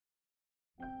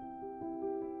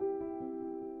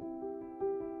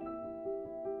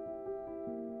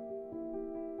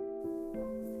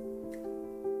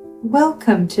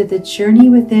Welcome to the Journey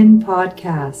Within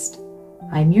podcast.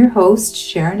 I'm your host,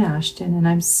 Sharon Ashton, and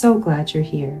I'm so glad you're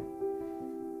here.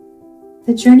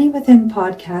 The Journey Within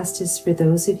podcast is for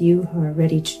those of you who are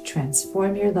ready to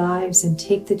transform your lives and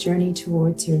take the journey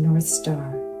towards your North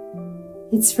Star.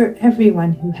 It's for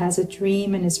everyone who has a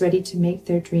dream and is ready to make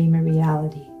their dream a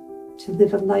reality, to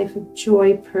live a life of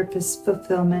joy, purpose,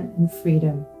 fulfillment, and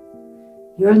freedom.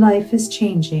 Your life is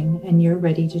changing and you're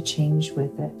ready to change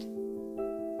with it.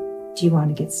 Do you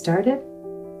want to get started?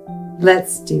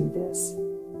 Let's do this.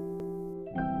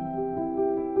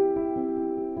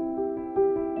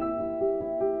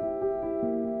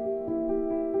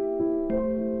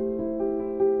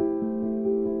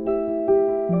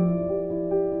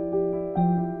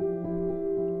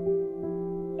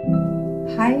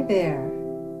 Hi there.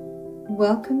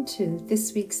 Welcome to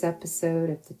this week's episode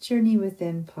of the Journey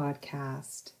Within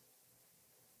podcast.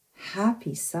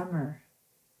 Happy summer.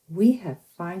 We have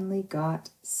finally got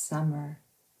summer.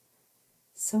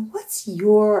 So what's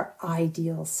your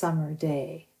ideal summer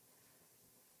day?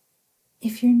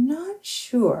 If you're not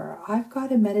sure, I've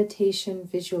got a meditation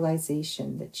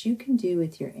visualization that you can do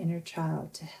with your inner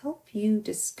child to help you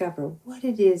discover what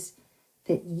it is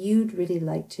that you'd really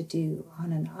like to do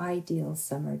on an ideal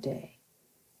summer day.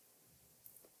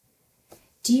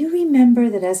 Do you remember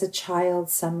that as a child,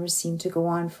 summers seemed to go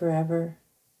on forever?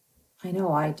 I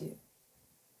know I do.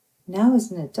 Now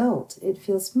as an adult, it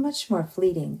feels much more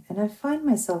fleeting, and I find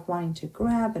myself wanting to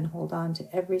grab and hold on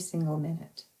to every single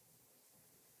minute.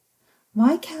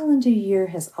 My calendar year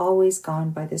has always gone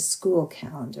by the school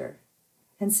calendar,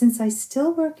 and since I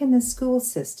still work in the school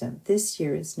system, this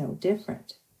year is no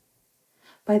different.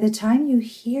 By the time you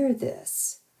hear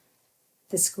this,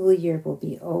 the school year will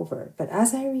be over, but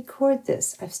as I record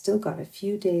this, I've still got a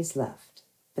few days left,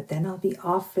 but then I'll be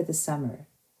off for the summer.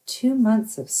 2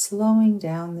 months of slowing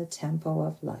down the tempo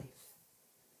of life.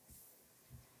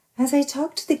 As I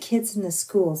talk to the kids in the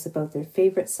schools about their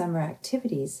favorite summer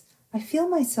activities, I feel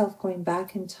myself going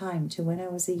back in time to when I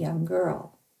was a young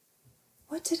girl.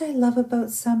 What did I love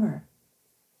about summer?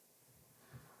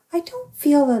 I don't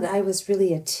feel that I was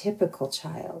really a typical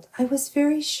child. I was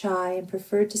very shy and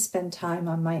preferred to spend time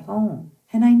on my own,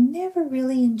 and I never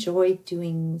really enjoyed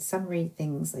doing summery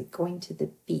things like going to the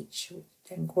beach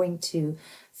and going to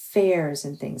fairs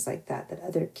and things like that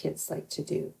other kids like to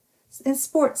do. And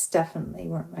sports definitely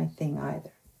weren't my thing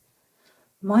either.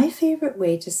 My favorite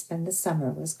way to spend the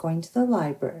summer was going to the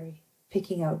library,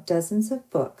 picking out dozens of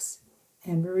books,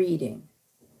 and reading.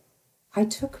 I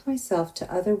took myself to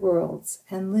other worlds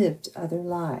and lived other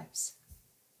lives.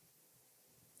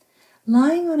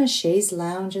 Lying on a chaise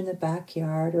lounge in the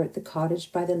backyard or at the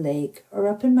cottage by the lake or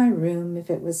up in my room if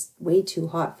it was way too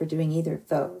hot for doing either of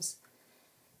those,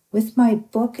 with my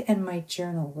book and my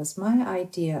journal was my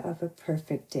idea of a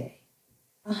perfect day.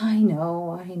 I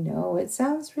know, it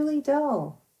sounds really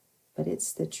dull, but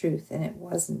it's the truth, and it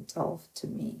wasn't dull to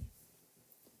me.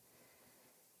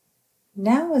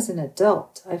 Now as an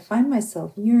adult, I find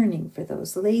myself yearning for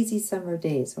those lazy summer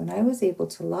days when I was able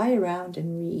to lie around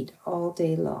and read all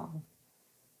day long.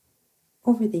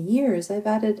 Over the years, I've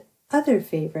added other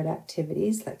favorite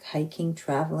activities like hiking,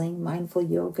 traveling, mindful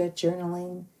yoga,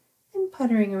 journaling, and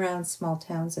puttering around small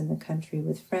towns in the country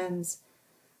with friends,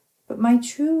 but my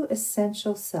true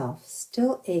essential self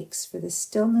still aches for the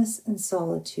stillness and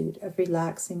solitude of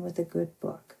relaxing with a good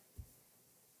book.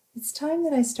 It's time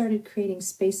that I started creating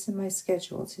space in my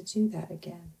schedule to do that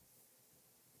again.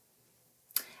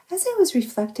 As I was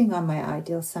reflecting on my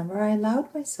ideal summer, I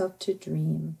allowed myself to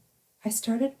dream. I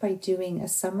started by doing a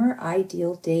summer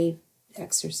ideal day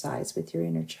exercise with your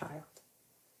inner child.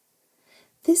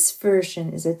 This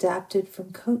version is adapted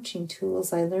from coaching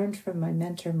tools I learned from my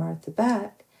mentor Martha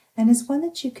Back and is one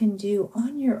that you can do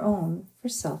on your own for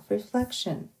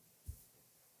self-reflection.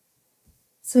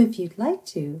 So if you'd like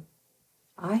to,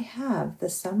 I have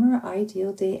the Summer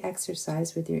Ideal Day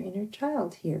exercise with your inner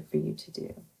child here for you to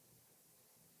do.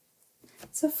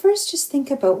 So first, just think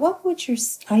about what would your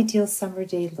ideal summer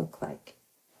day look like?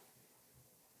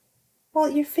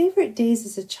 Well, your favorite days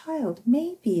as a child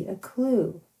may be a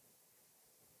clue.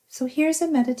 So here's a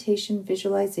meditation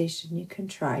visualization you can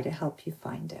try to help you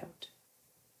find out.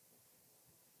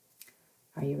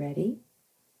 Are you ready?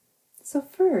 So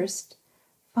first,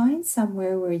 find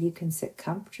somewhere where you can sit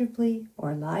comfortably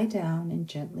or lie down and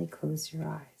gently close your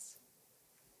eyes.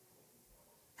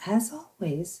 As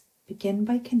always, begin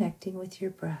by connecting with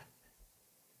your breath.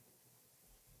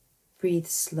 Breathe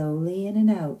slowly in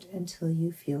and out until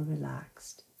you feel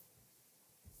relaxed.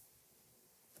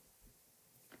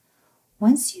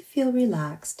 Once you feel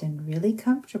relaxed and really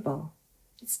comfortable,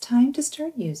 it's time to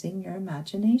start using your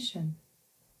imagination.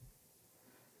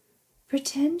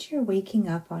 Pretend you're waking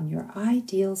up on your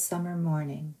ideal summer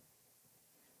morning.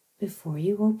 Before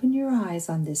you open your eyes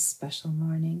on this special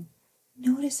morning,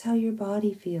 notice how your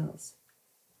body feels.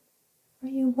 Are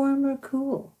you warm or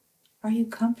cool? Are you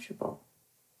comfortable?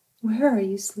 Where are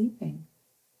you sleeping?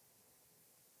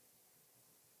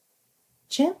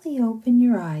 Gently open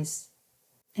your eyes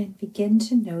and begin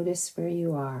to notice where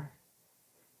you are.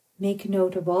 Make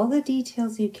note of all the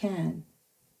details you can.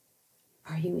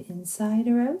 Are you inside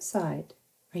or outside?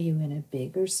 Are you in a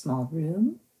big or small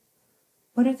room?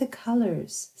 What are the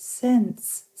colors,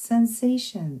 scents,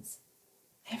 sensations?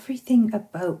 Everything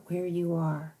about where you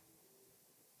are.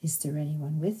 Is there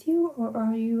anyone with you or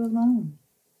are you alone?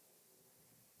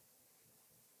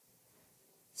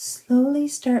 Slowly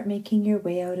start making your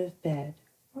way out of bed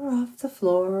or off the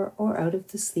floor or out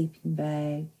of the sleeping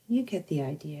bag. You get the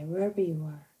idea, wherever you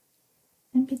are.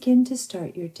 And begin to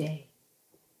start your day.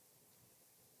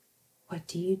 What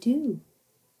do you do?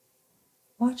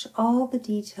 Watch all the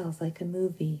details like a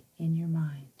movie in your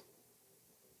mind.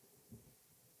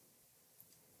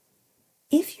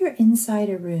 If you're inside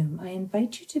a room, I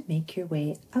invite you to make your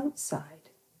way outside.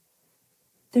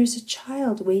 There's a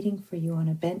child waiting for you on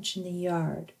a bench in the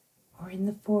yard, or in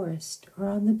the forest, or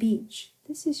on the beach.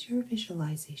 This is your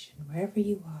visualization, wherever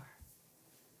you are.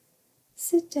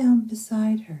 Sit down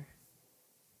beside her.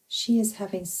 She is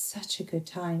having such a good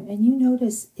time, and you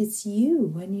notice it's you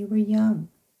when you were young.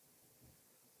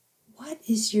 What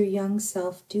is your young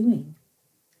self doing?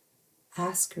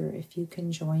 Ask her if you can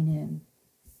join in.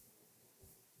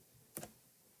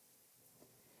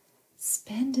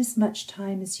 Spend as much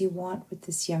time as you want with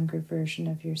this younger version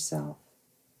of yourself.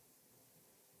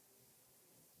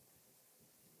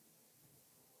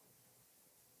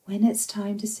 When it's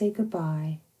time to say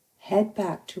goodbye, head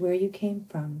back to where you came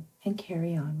from and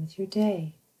carry on with your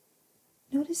day.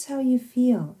 Notice how you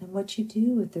feel and what you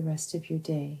do with the rest of your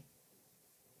day.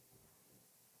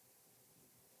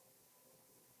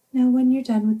 Now, when you're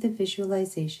done with the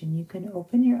visualization, you can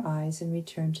open your eyes and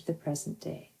return to the present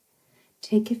day.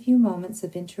 Take a few moments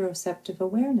of interoceptive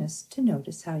awareness to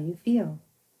notice how you feel.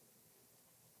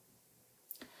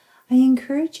 I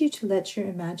encourage you to let your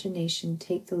imagination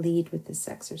take the lead with this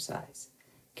exercise.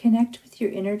 Connect with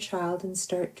your inner child and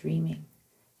start dreaming.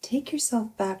 Take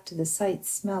yourself back to the sights,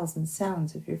 smells, and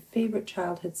sounds of your favorite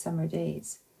childhood summer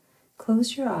days.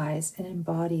 Close your eyes and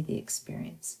embody the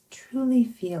experience. Truly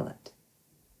feel it.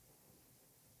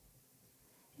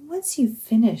 And once you've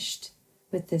finished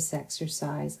with this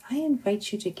exercise, I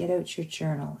invite you to get out your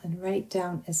journal and write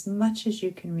down as much as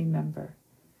you can remember.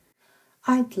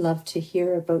 I'd love to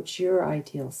hear about your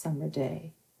ideal summer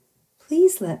day.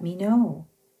 Please let me know.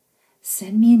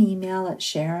 Send me an email at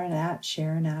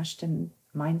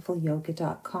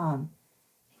sharon@sharonashtonmindfulyoga.com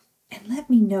and let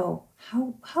me know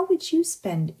how would you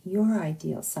spend your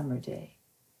ideal summer day.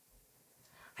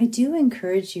 I do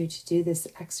encourage you to do this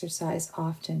exercise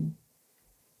often.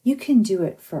 You can do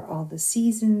it for all the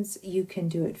seasons. You can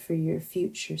do it for your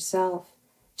future self.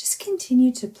 Just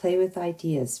continue to play with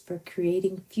ideas for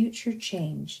creating future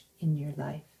change in your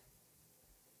life.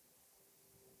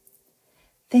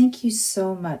 Thank you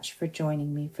so much for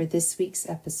joining me for this week's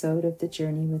episode of the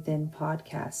Journey Within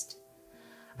podcast.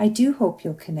 I do hope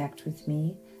you'll connect with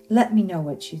me. Let me know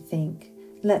what you think.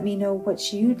 Let me know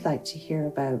what you'd like to hear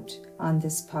about on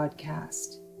this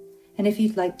podcast. And if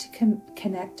you'd like to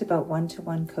connect about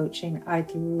one-to-one coaching,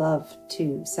 I'd love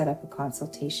to set up a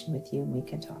consultation with you and we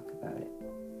can talk about it.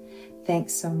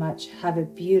 Thanks so much. Have a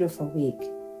beautiful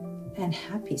week and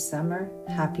happy summer,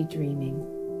 happy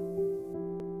dreaming.